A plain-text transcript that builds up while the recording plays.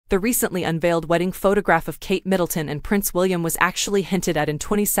The recently unveiled wedding photograph of Kate Middleton and Prince William was actually hinted at in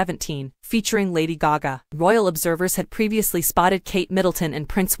 2017, featuring Lady Gaga. Royal observers had previously spotted Kate Middleton and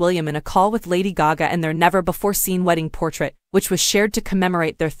Prince William in a call with Lady Gaga and their never-before-seen wedding portrait, which was shared to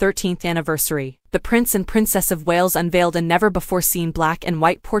commemorate their 13th anniversary. The Prince and Princess of Wales unveiled a never-before-seen black and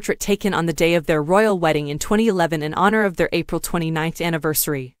white portrait taken on the day of their royal wedding in 2011 in honor of their April 29th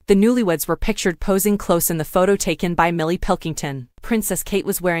anniversary. The newlyweds were pictured posing close in the photo taken by Millie Pilkington. Princess Kate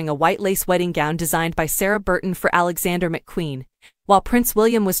was wearing a white lace wedding gown designed by Sarah Burton for Alexander McQueen, while Prince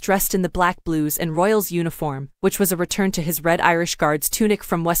William was dressed in the black blues and royals uniform, which was a return to his red Irish Guards tunic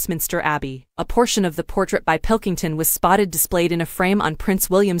from Westminster Abbey. A portion of the portrait by Pilkington was spotted displayed in a frame on Prince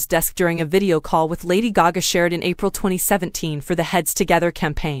William's desk during a video call with Lady Gaga shared in April 2017 for the Heads Together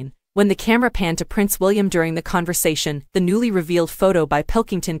campaign. When the camera panned to Prince William during the conversation, the newly revealed photo by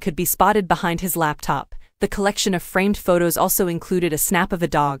Pilkington could be spotted behind his laptop. The collection of framed photos also included a snap of a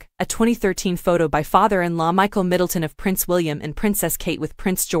dog, a 2013 photo by father-in-law Michael Middleton of Prince William and Princess Kate with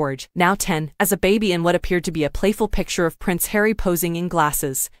Prince George, now 10, as a baby, and what appeared to be a playful picture of Prince Harry posing in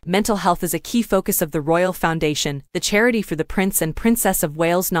glasses. Mental health is a key focus of the Royal Foundation, the charity for the Prince and Princess of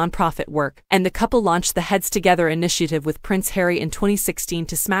Wales nonprofit work, and the couple launched the Heads Together initiative with Prince Harry in 2016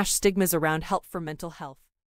 to smash stigmas around help for mental health.